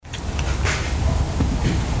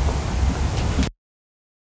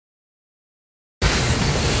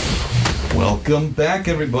Welcome back,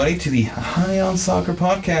 everybody, to the High on Soccer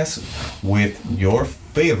podcast with your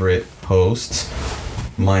favorite hosts,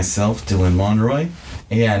 myself, Dylan Monroy,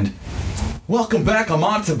 and welcome back,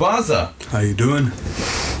 Ahmad Tabaza. How you doing?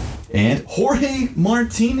 And Jorge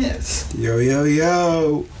Martinez. Yo, yo,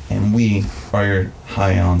 yo. And we are your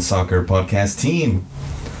High on Soccer podcast team.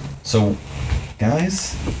 So,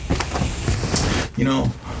 guys, you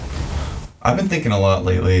know, I've been thinking a lot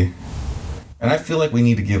lately, and I feel like we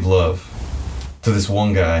need to give love to this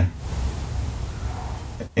one guy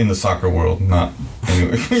in the soccer world, not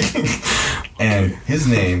anyway. And his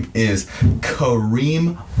name is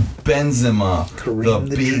Karim Benzema,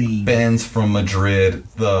 the big Benz from Madrid,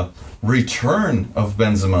 the return of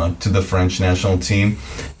Benzema to the French national team.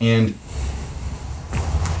 And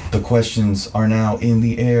the questions are now in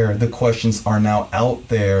the air. The questions are now out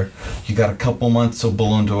there. You got a couple months of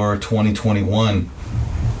Ballon d'Or 2021.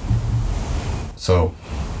 So,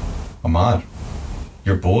 Ahmad,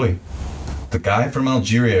 your boy, the guy from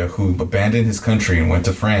Algeria who abandoned his country and went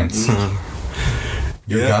to France.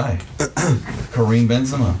 Your guy, Karim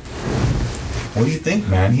Benzema. What do you think,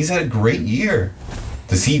 man? He's had a great year.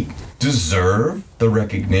 Does he deserve the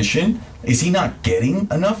recognition? Is he not getting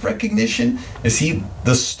enough recognition? Is he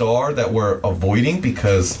the star that we're avoiding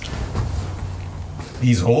because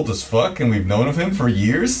he's old as fuck and we've known of him for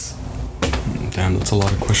years? Damn, that's a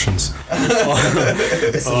lot of questions.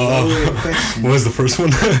 It's a loaded question. What was the first one?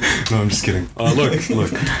 No, I'm just kidding.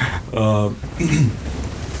 Look.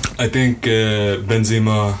 I think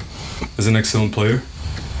Benzema is an excellent player.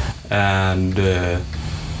 And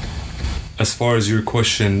as far as your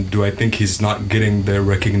question, do I think he's not getting the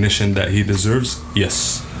recognition that he deserves?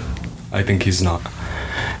 Yes. I think he's not.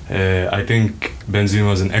 I think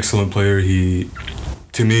Benzema is an excellent player. He,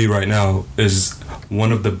 to me right now, is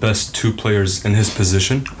one of the best two players in his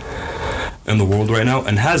position in the world right now,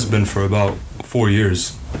 and has been for about 4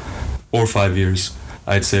 years or 5 years,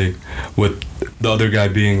 I'd say, with the other guy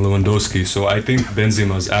being Lewandowski. So I think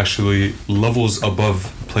Benzema is actually levels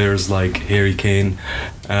above players like Harry Kane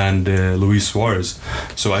and Luis Suarez.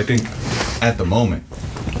 So I think at the moment,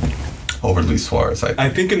 over Luis Suarez, I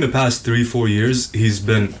think in the past 3-4 years he's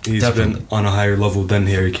been on a higher level than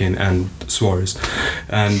Harry Kane and Suarez.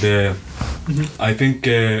 And I think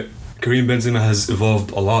Karim Benzema has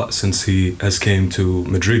evolved a lot since he has came to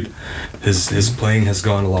Madrid. His playing has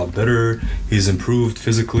gone a lot better. He's improved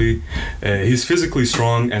physically. He's physically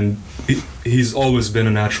strong, and he's always been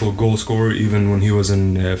a natural goal scorer, even when he was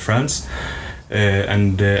in France.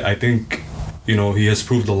 And I think, you know, he has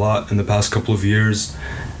proved a lot in the past couple of years,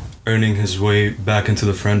 earning his way back into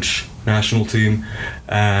the French national team,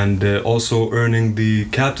 and also earning the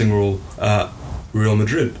captain role at Real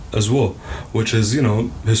Madrid as well, which is, you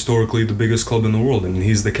know, historically the biggest club in the world, and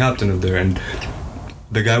he's the captain of there. And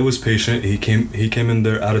the guy was patient. He came in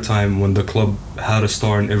there at a time when the club had a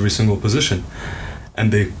star in every single position,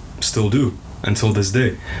 and they still do until this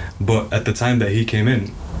day. But at the time that he came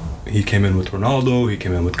in with Ronaldo, he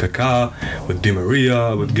came in with Kaká, with Di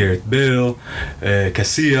Maria, with Gareth Bale,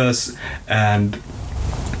 Casillas, and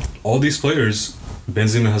all these players.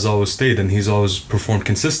 Benzema has always stayed, and he's always performed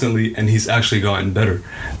consistently, and he's actually gotten better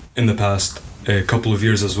in the past couple of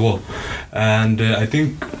years as well. And I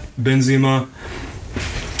think Benzema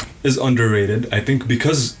is underrated. I think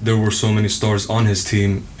because there were so many stars on his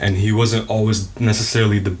team, and he wasn't always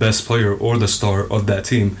necessarily the best player or the star of that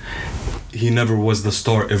team, he never was the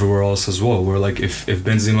star everywhere else as well. Where like if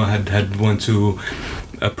Benzema had went to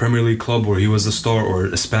a Premier League club where he was a star, or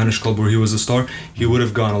a Spanish club where he was a star, he would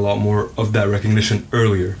have gotten a lot more of that recognition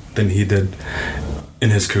earlier than he did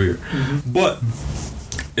in his career. Mm-hmm. But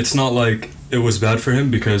it's not like it was bad for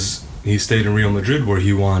him, because he stayed in Real Madrid, where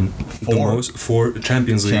he won four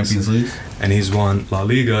Champions Leagues. And he's won La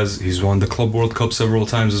Ligas, he's won the Club World Cup several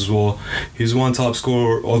times as well. He's won top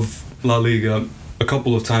scorer of La Liga a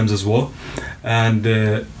couple of times as well. And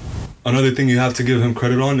another thing you have to give him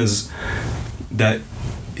credit on is that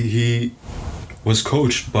he was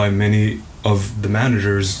coached by many of the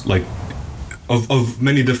managers, like of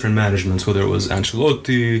many different managements, whether it was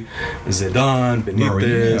Ancelotti, Zidane,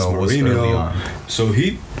 Benitez, Mourinho. So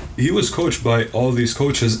he was coached by all these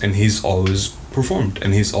coaches, and he's always performed,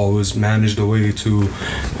 and he's always managed a way to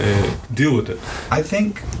deal with it. I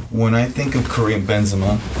think when I think of Karim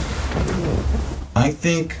Benzema, I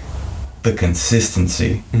think the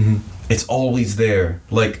consistency. Mm-hmm. It's always there.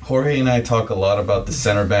 Like, Jorge and I talk a lot about the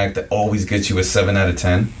center back that always gets you a 7 out of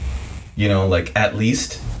 10. You know, like, at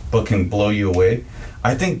least, but can blow you away.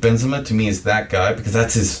 I think Benzema, to me, is that guy, because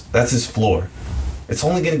that's his floor. It's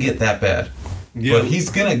only going to get that bad. Yeah. But he's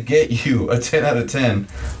gonna get you a 10 out of 10,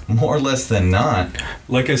 more or less than not.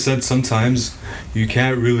 Like I said, sometimes you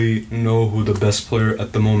can't really know who the best player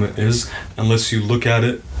at the moment is unless you look at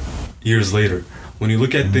it years later. When you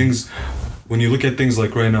look at things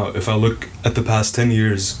like right now, if I look at the past 10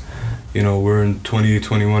 years, you know, we're in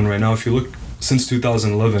 2021 right now. If you look since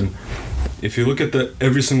 2011, if you look at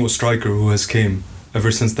every single striker who has came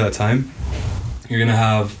ever since that time, you're gonna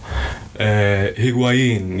have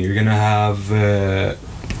Higuain, you're gonna have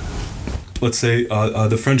let's say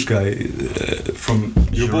the French guy from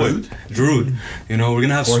your boy Giroud. You know, we're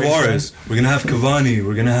gonna have Suarez, we're gonna have Cavani,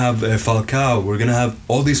 we're gonna have Falcao, we're gonna have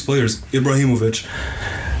all these players, Ibrahimovic.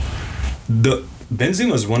 The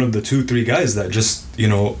Benzema is one of the 2-3 guys that just, you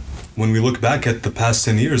know, when we look back at the past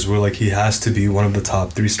 10 years, we're like, he has to be one of the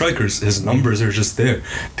top 3 strikers. His numbers are just there.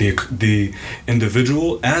 The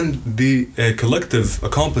individual and the collective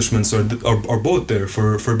accomplishments are both there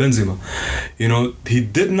for Benzema. You know, he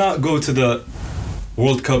did not go to the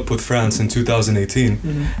World Cup with France in 2018,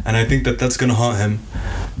 and I think that's going to haunt him,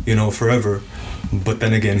 you know, forever. But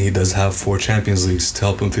then again, he does have 4 Champions Leagues to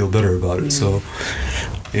help him feel better about it. So,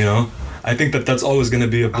 you know, I think that's always going to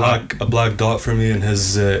be a black dot for me in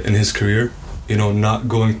his career. You know, not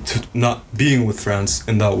being with France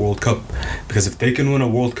in that World Cup, because if they can win a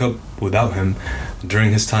World Cup without him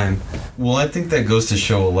during his time. Well, I think that goes to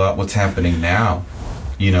show a lot what's happening now.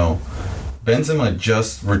 You know, Benzema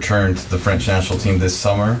just returned to the French national team this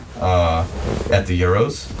summer at the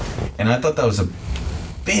Euros, and I thought that was a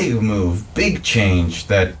big move, big change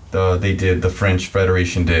that the French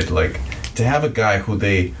Federation did. Like, to have a guy who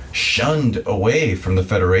they shunned away from the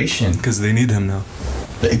Federation. Because they need him now.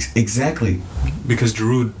 Exactly. Because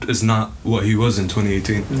Giroud is not what he was in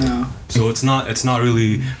 2018. No. So it's not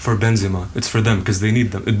really for Benzema. It's for them, because they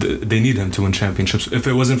need them. They need him to win championships. If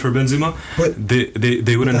it wasn't for Benzema,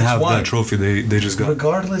 they wouldn't have that trophy they just got.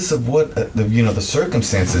 Regardless of what the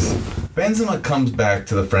circumstances, Benzema comes back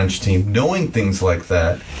to the French team knowing things like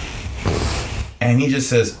that, and he just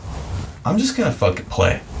says, "I'm just gonna fucking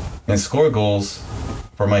play and score goals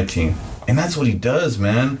for my team." And that's what he does,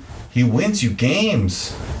 man. He wins you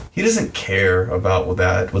games. He doesn't care about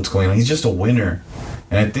what's going on. He's just a winner.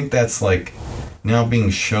 And I think that's like now being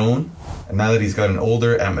shown. And now that he's gotten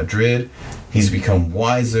older at Madrid, he's become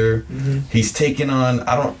wiser. He's taken on,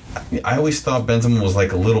 I always thought Benzema was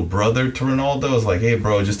like a little brother to Ronaldo. I was like, hey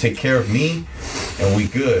bro, just take care of me and we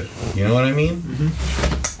good. You know what I mean?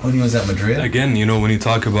 When he was at Madrid. Again, you know, when you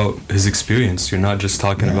talk about his experience, you're not just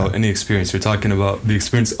talking about any experience. You're talking about the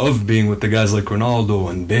experience of being with the guys like Ronaldo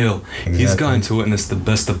and Bale. Exactly. He's gotten to witness the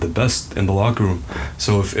best of the best in the locker room.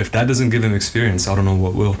 So if that doesn't give him experience, I don't know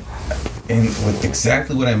what will. And with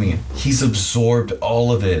exactly what I mean, he's absorbed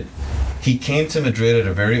all of it. He came to Madrid at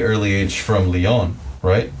a very early age from Lyon,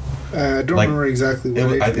 right? I don't remember exactly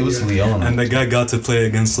what it was Lyon. And the guy got to play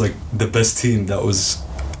against like the best team that was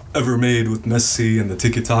ever made with Messi and the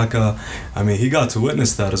tiki-taka. I mean, he got to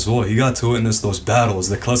witness that as well. He got to witness those battles,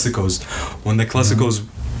 the Clásicos. When the Clásicos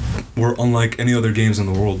were unlike any other games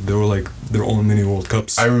in the world. They were like their own mini World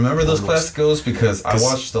Cups. I remember those Clásicos because I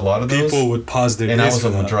watched a lot of those. People would pause their and I was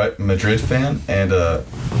a Madrid fan, and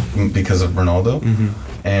because of Ronaldo.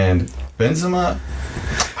 And Benzema,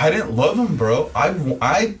 I didn't love him, bro.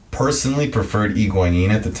 I personally preferred Higuain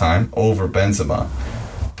at the time over Benzema.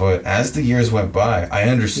 But as the years went by, I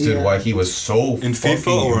understood why he was so in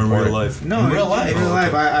FIFA or in real life. No, in real life. In real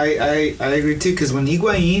life, I agree too. Because when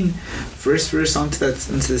Higuain first into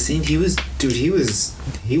the scene, he was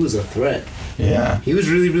a threat. Yeah, he was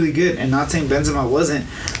really, really good. And not saying Benzema wasn't,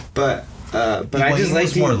 but I just like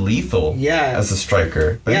he was more lethal. Yeah, as a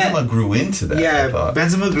striker. Benzema grew into that. Yeah,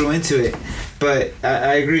 Benzema grew into it. But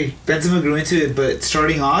I agree, Benzema grew into it. But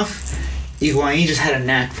starting off, Higuain just had a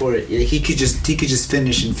knack for it. He could just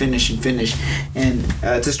finish. And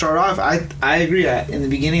to start off, I agree. In the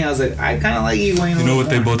beginning, I was like, I kind of like Higuain. You know what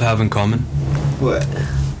they both have in common? What?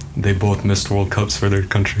 They both missed World Cups for their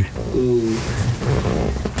country. Ooh.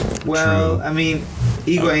 Well, True. I mean,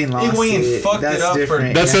 Higuain lost it. Fucked it up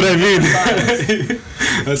different. That's what I mean.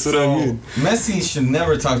 That's what I mean. Messi should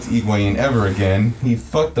never talk to Higuain ever again. He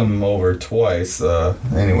fucked them over twice.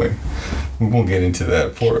 Anyway, we won't get into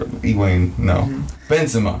that. Poor Higuain, no.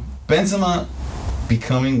 Benzema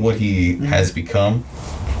becoming what he has become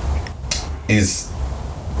is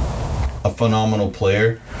a phenomenal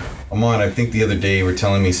player. Ahmad, I think the other day you were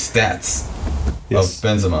telling me stats of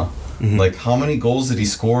Benzema. Like, how many goals did he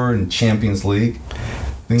score in Champions League?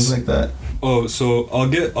 Things like that. Oh, so I'll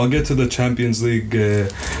get to the Champions League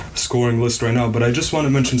scoring list right now, but I just want to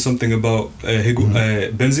mention something about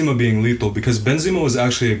Benzema being lethal, because Benzema was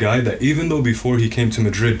actually a guy that, even though before he came to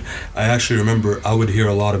Madrid, I actually remember I would hear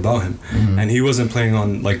a lot about him, and he wasn't playing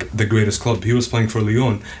on like the greatest club. He was playing for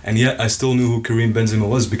Lyon, and yet I still knew who Karim Benzema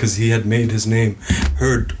was because he had made his name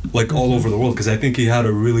heard like all over the world. Because I think he had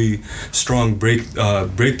a really strong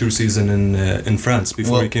breakthrough season in France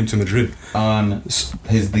before he came to Madrid. On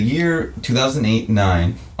the year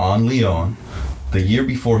 2008-9 on Lyon, the year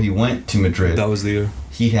before he went to Madrid, That was the year.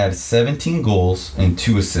 he had 17 goals and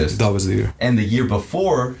 2 assists. That was the year. And the year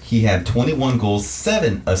before, he had 21 goals,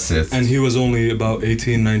 7 assists. And he was only about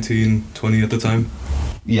 18, 19, 20 at the time.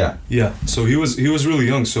 Yeah. Yeah, so he was really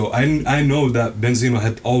young. So I know that Benzema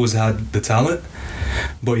had always had the talent,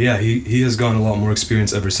 but yeah, he has gotten a lot more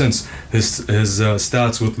experience ever since. His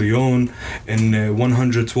stats with Lyon, in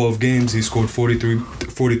 112 games he scored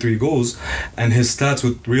 43 goals, and his stats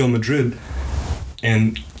with Real Madrid,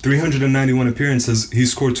 in 391 appearances he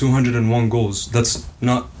scored 201 goals. That's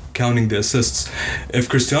not counting the assists. If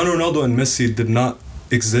Cristiano Ronaldo and Messi did not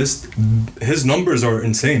exist, his numbers are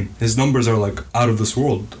insane. His numbers are like out of this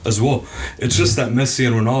world as well. It's just that Messi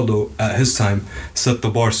and Ronaldo at his time set the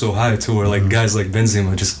bar so high to where like guys like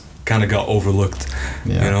Benzema just kind of got overlooked.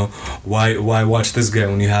 Yeah. You know, why watch this guy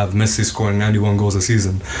when you have Messi scoring 91 goals a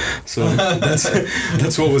season? So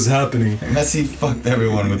that's what was happening. Messi fucked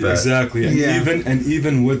everyone with that. Exactly. And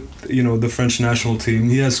even with, you know, the French national team,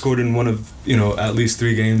 he has scored in one of, you know, at least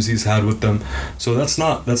 3 games he's had with them. So that's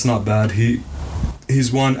not bad.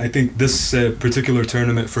 He's won. I think this particular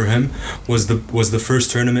tournament for him was the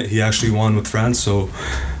first tournament he actually won with France. So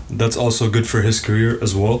that's also good for his career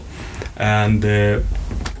as well. And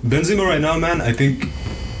Benzema right now, man, I think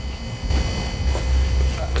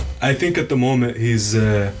at the moment he's.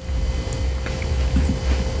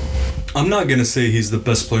 I'm not gonna say he's the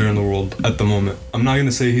best player in the world at the moment. I'm not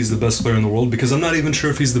gonna say he's the best player in the world because I'm not even sure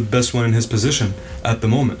if he's the best one in his position at the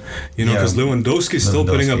moment. You know, because Lewandowski's still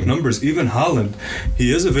putting up numbers. Even Haaland,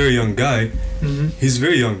 he is a very young guy. Mm-hmm. He's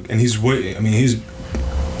very young, and he's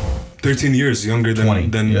 13 years younger than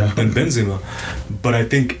Benzema. But I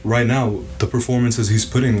think right now the performances he's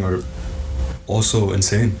putting are also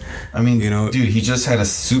insane. I mean, you know, dude, he just had a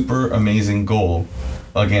super amazing goal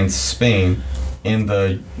against Spain in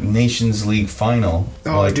the Nations League final.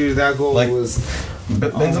 Oh, like, dude, that goal was...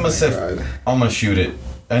 Benzema said, I'm going to shoot it.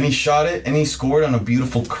 And he shot it, and he scored on a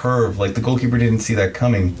beautiful curve. Like, the goalkeeper didn't see that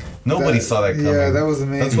coming. Nobody saw that coming. Yeah, that was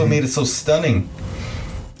amazing. That's what made it so stunning.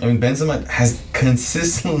 I mean, Benzema has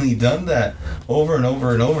consistently done that over and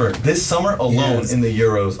over and over. This summer alone in the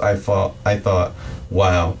Euros, I thought,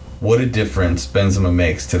 wow, what a difference Benzema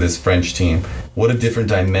makes to this French team. What a different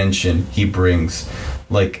dimension he brings.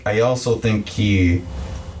 Like, I also think he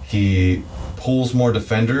pulls more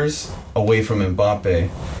defenders away from Mbappe,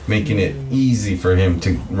 making it easy for him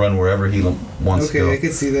to run wherever he wants to go. Okay, I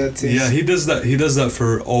can see that too. Yeah, he does that. He does that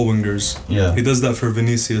for all wingers. Yeah, he does that for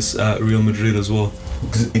Vinicius at Real Madrid as well.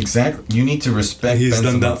 Exactly. You need to respect. He's Benzema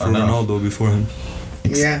done that for Ronaldo before him.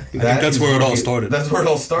 Yeah, I think that's where it all started. That's where it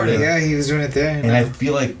all started. Yeah, he was doing it there. And I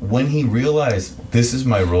feel like when he realized this is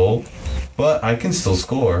my role, but I can still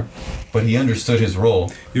score. But he understood his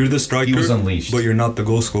role. You're the striker. He was unleashed. But you're not the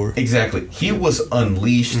goal scorer. Exactly. He was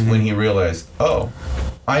unleashed when he realized, oh,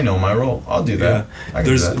 I know my role. I'll do that.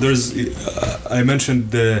 Yeah. I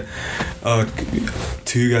mentioned to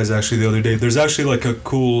you guys actually the other day. There's actually like a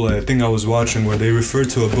cool thing I was watching where they referred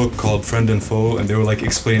to a book called Friend and Foe, and they were like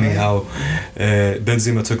explaining how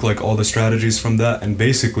Benzema took like all the strategies from that, and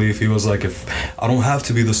basically if he was like, if I don't have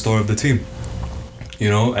to be the star of the team, you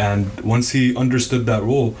know, and once he understood that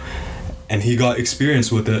role. And he got experience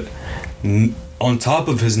with it, on top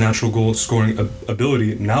of his natural goal scoring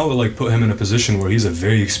ability. Now it like put him in a position where he's a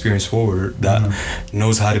very experienced forward that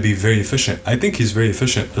knows how to be very efficient. I think he's very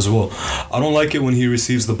efficient as well. I don't like it when he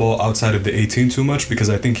receives the ball outside of the 18 too much because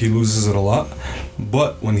I think he loses it a lot.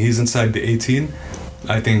 But when he's inside the 18,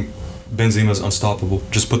 I think Benzema's unstoppable.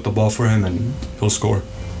 Just put the ball for him and he'll score.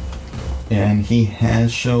 And he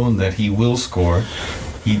has shown that he will score.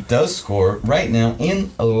 He does score right now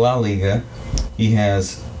in La Liga. He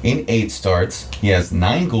has, in 8 starts, he has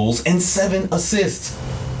 9 goals and 7 assists.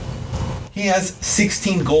 He has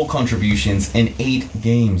 16 goal contributions in 8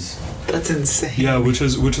 games. That's insane. Yeah, which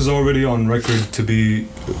is already on record to be,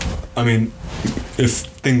 I mean, if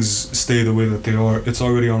things stay the way that they are, it's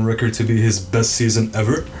already on record to be his best season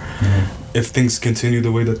ever. If things continue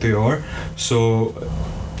the way that they are. So...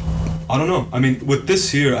 I don't know. I mean, with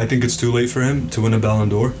this year, I think it's too late for him to win a Ballon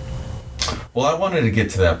d'Or. Well, I wanted to get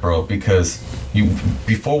to that, bro, because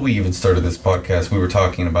before we even started this podcast, we were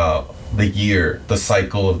talking about the year, the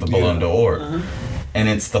cycle of the Ballon d'Or. And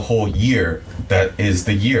it's the whole year that is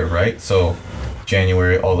the year, right? So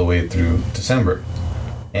January all the way through December.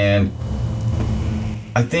 And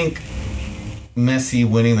I think Messi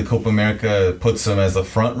winning the Copa America puts him as a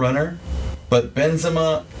front runner, but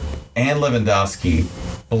Benzema and Lewandowski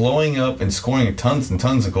blowing up and scoring tons and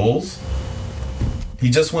tons of goals. He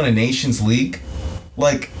just won a Nations League.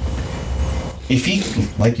 Like, if he,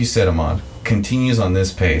 like you said, Ahmad, continues on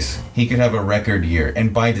this pace, he could have a record year.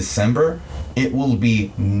 And by December, it will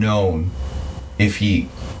be known if he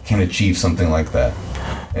can achieve something like that.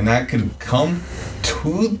 And that could come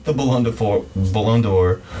to the Ballon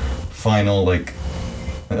d'Or final, like,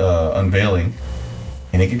 unveiling.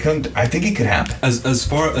 And it could come. I think it could happen. As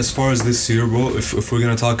far as this year, bro, if we're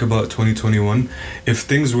gonna talk about 2021, if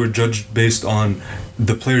things were judged based on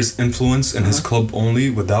the player's influence in his club only,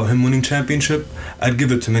 without him winning championship, I'd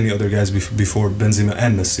give it to many other guys before Benzema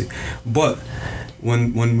and Messi. But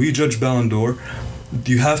when we judge Ballon d'Or,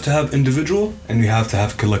 you have to have individual and you have to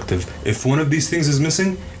have collective. If one of these things is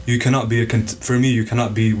missing, you cannot be you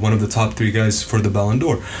cannot be one of the top 3 guys for the Ballon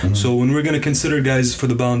d'Or. So when we're going to consider guys for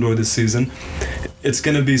the Ballon d'Or this season, it's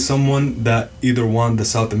going to be someone that either won the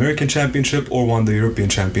South American Championship or won the European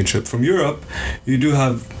Championship. From Europe, you do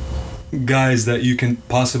have guys that you can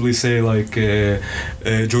possibly say like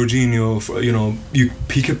Jorginho,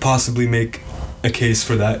 he could possibly make a case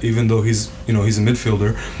for that, even though he's a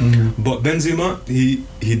midfielder. But Benzema,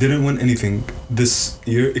 he didn't win anything this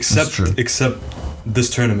year except this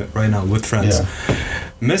tournament right now with France.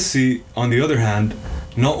 Messi, on the other hand,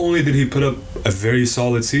 not only did he put up a very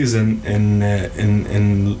solid season in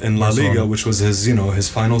La Liga, which was his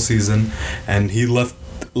final season, and he left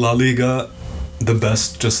La Liga the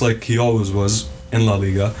best, just like he always was in La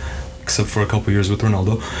Liga, except for a couple years with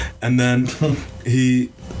Ronaldo. And then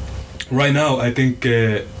right now, I think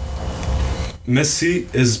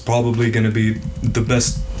Messi is probably going to be the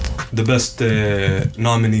best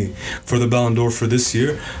nominee for the Ballon d'Or for this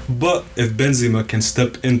year. But if Benzema can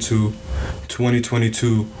step into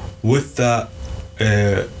 2022 with the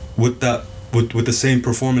same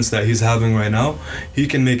performance that he's having right now, he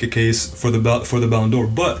can make a case for the Ballon d'Or.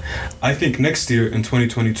 But I think next year in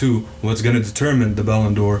 2022, what's going to determine the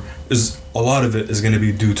Ballon d'Or is a lot of it is going to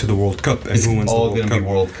be due to the World Cup and who wins the World Cup. It's all going to be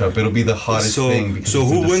World Cup. It'll be the hottest thing. So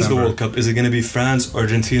who wins the World Cup? Is it going to be France,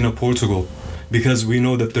 Argentina, Portugal? Because we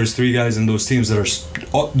know that there's 3 guys in those teams that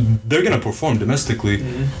they're going to perform domestically.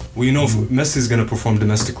 We know Messi's going to perform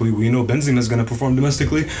domestically. We know Benzema's going to perform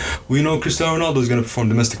domestically. We know Cristiano Ronaldo's going to perform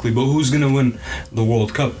domestically. But who's going to win the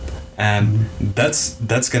World Cup? And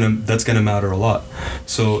that's gonna matter a lot.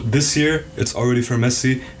 So this year it's already for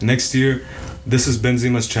Messi. Next year, this is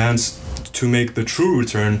Benzema's chance to make the true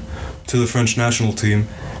return to the French national team.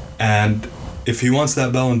 And if he wants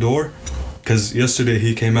that Ballon d'Or, because yesterday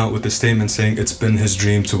he came out with a statement saying it's been his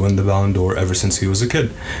dream to win the Ballon d'Or ever since he was a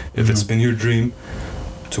kid. If it's been your dream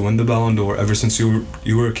to win the Ballon d'Or ever since you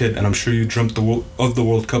were a kid, and I'm sure you dreamt of the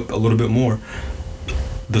World Cup a little bit more,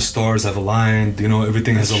 the stars have aligned,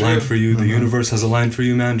 everything has aligned for you, the universe has aligned for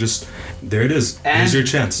you, man. Just, there it is. And here's your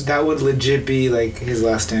chance. That would legit be like his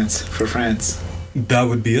last dance for France. That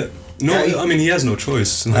would be it. No, I mean, he has no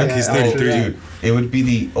choice. He's 33. Dude, it would be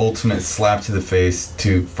the ultimate slap to the face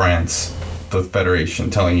to France, the Federation,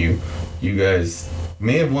 telling you guys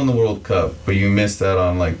may have won the World Cup, but you missed out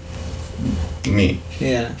on, like, me.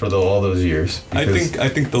 Yeah. For all those years. I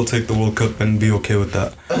think they'll take the World Cup and be okay with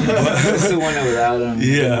that. It's the one without him.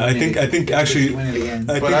 Yeah, I think actually. Win it again.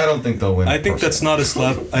 But I don't think they'll win. I think that's not a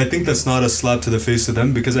slap. I think that's not a slap to the face to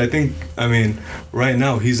them, because I mean, right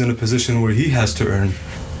now he's in a position where he has to earn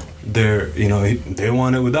their. They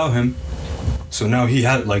want it without him. So now he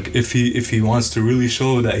had, like, if he wants to really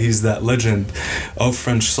show that he's that legend of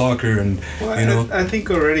French soccer, and I think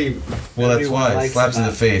already. Well, that's why slaps in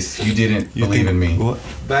the face. You didn't believe in me. What?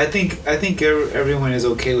 But I think everyone is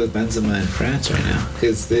okay with Benzema in France right now,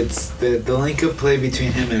 because it's the link-up play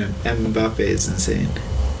between him and Mbappe is insane.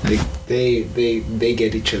 Like they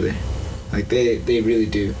get each other, like they really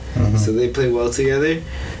do. So they play well together.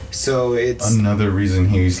 So it's another reason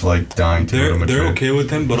he's like dying to go to Madrid. They're okay with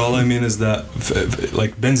him, but all I mean is that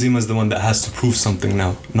like Benzema is the one that has to prove something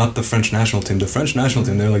now, not the French national team. The French national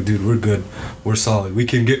team, they're like, dude, we're good, we're solid. We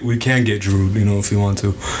can get Giroud, if you want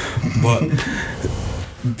to, but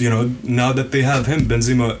now that they have him,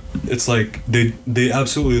 Benzema, it's like they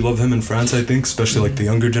absolutely love him in France. I think, especially like the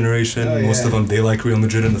younger generation. Most of them, they like Real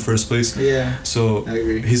Madrid in the first place. Yeah. So I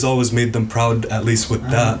agree. He's always made them proud, at least with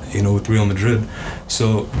that, with Real Madrid.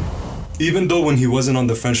 So even though when he wasn't on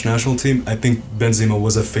the French national team, I think Benzema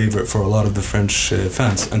was a favorite for a lot of the French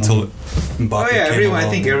fans until Mbappe came everyone. along.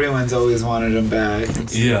 I think everyone's always wanted him back.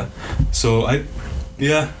 Yeah, so I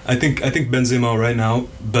think Benzema right now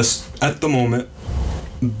best at the moment,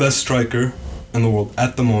 best striker in the world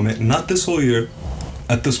at the moment. Not this whole year,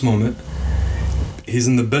 at this moment, he's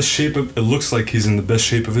in the best shape of. It looks like he's in the best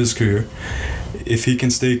shape of his career. If he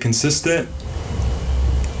can stay consistent,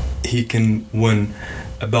 he can win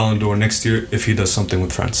a Ballon d'Or next year if he does something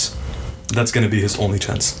with France. That's gonna be his only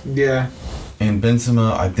chance. Yeah. And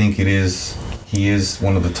Benzema, I think he is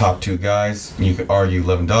one of the top two guys. You could argue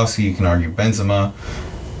Lewandowski, you can argue Benzema.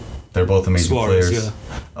 They're both amazing Suarez, players.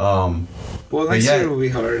 yeah. Well, next year will be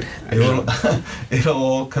hard. It'll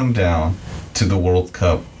all come down to the World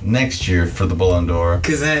Cup next year for the Ballon d'Or.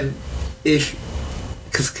 Because then,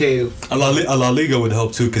 okay. A La Liga would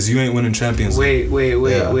help too, because you ain't winning Champions League. Wait.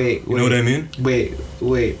 You know what I mean? Wait.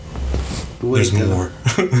 There's though. more.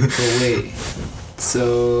 But wait.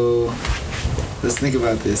 So, let's think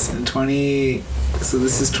about this. So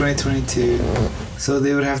this is 2022. So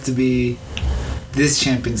they would have to be this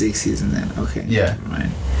Champions League season then. Okay. Yeah. Never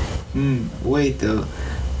mind. Wait though.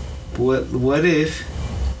 What if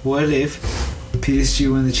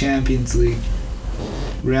PSG win the Champions League,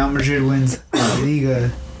 Real Madrid wins La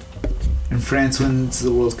Liga, and France wins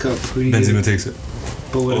the World Cup? Who do you Benzema get? takes it.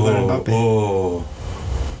 But what about Mbappe? Oh.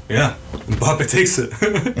 Yeah. Mbappe takes it.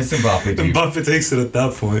 It's Mbappe, dude. Mbappe takes it at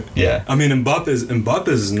that point. Yeah. I mean, Mbappe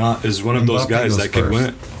is one of those Mbappe guys goes that could first. win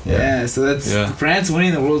it. Yeah, so that's France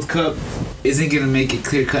winning the World Cup isn't gonna make it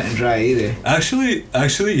clear cut and dry either. Actually,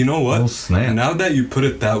 you know what? Oh, snap. Now that you put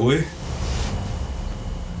it that way,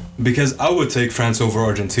 because I would take France over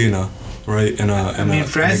Argentina, right?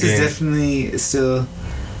 France is definitely still.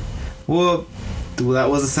 Well, that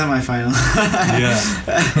was a semifinal. Yeah.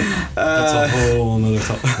 That's a whole nother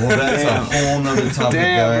topic. Well, that's a whole nother topic,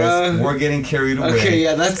 guys. Bro. We're getting carried away. Okay,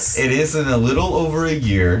 yeah, that's. It is in a little over a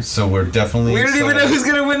year, so we're definitely. We don't even know who's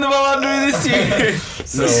gonna win the Ballon d'Or this year.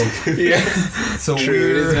 So Yeah. so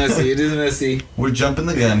True. It is messy. We're jumping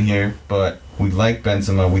the gun here, but we like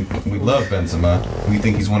Benzema. We love Benzema. We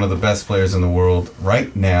think he's one of the best players in the world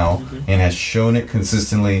right now, and has shown it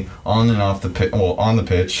consistently on and off the pitch. Well, on the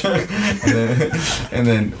pitch, and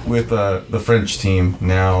then with the French team.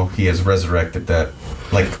 Now he has resurrected that,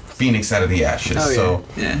 like Phoenix out of the ashes. Oh yeah. So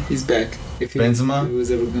Yeah, he's back. If Benzema he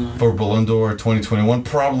was ever gone. for Ballon d'Or 2021,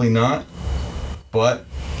 probably not, but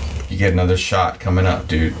you get another shot coming up,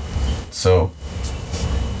 dude. So,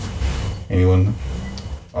 anyone?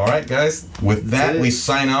 All right, guys. With that, we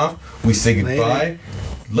sign off. We say goodbye. Later.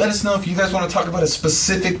 Let us know if you guys want to talk about a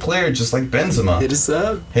specific player, just like Benzema. Hit us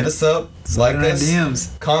up. Like Slide in our us.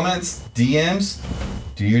 DMs. Comments, DMs.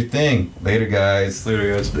 Do your thing. Later, guys.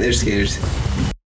 Later, guys. Later, skaters.